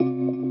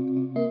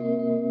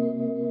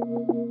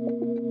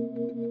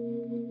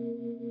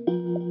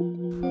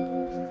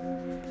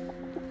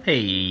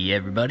Hey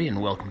everybody,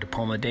 and welcome to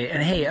Poem of the Day.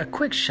 And hey, a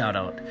quick shout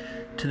out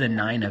to the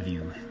 9 of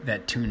you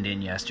that tuned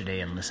in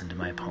yesterday and listened to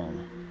my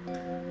poem.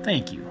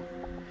 Thank you.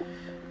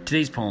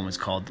 Today's poem is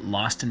called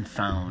Lost and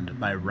Found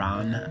by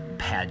Ron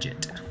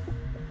Padget.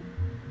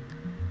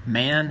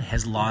 Man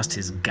has lost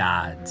his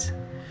gods.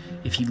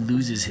 If he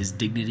loses his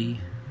dignity,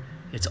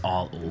 it's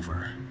all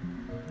over.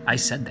 I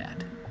said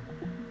that.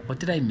 What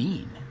did I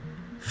mean?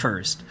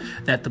 First,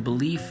 that the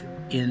belief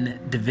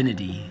in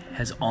divinity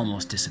has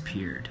almost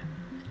disappeared.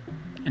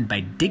 And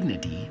by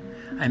dignity,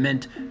 I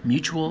meant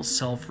mutual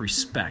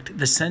self-respect,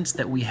 the sense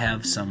that we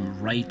have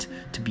some right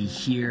to be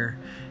here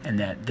and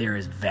that there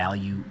is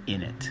value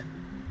in it.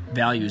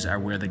 Values are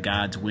where the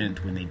gods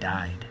went when they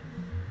died.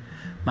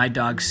 My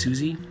dog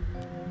Susie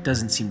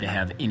doesn't seem to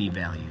have any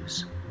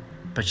values,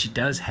 but she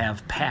does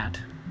have Pat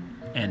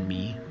and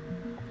me.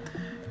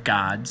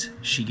 Gods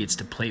she gets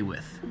to play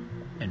with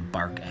and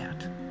bark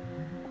at.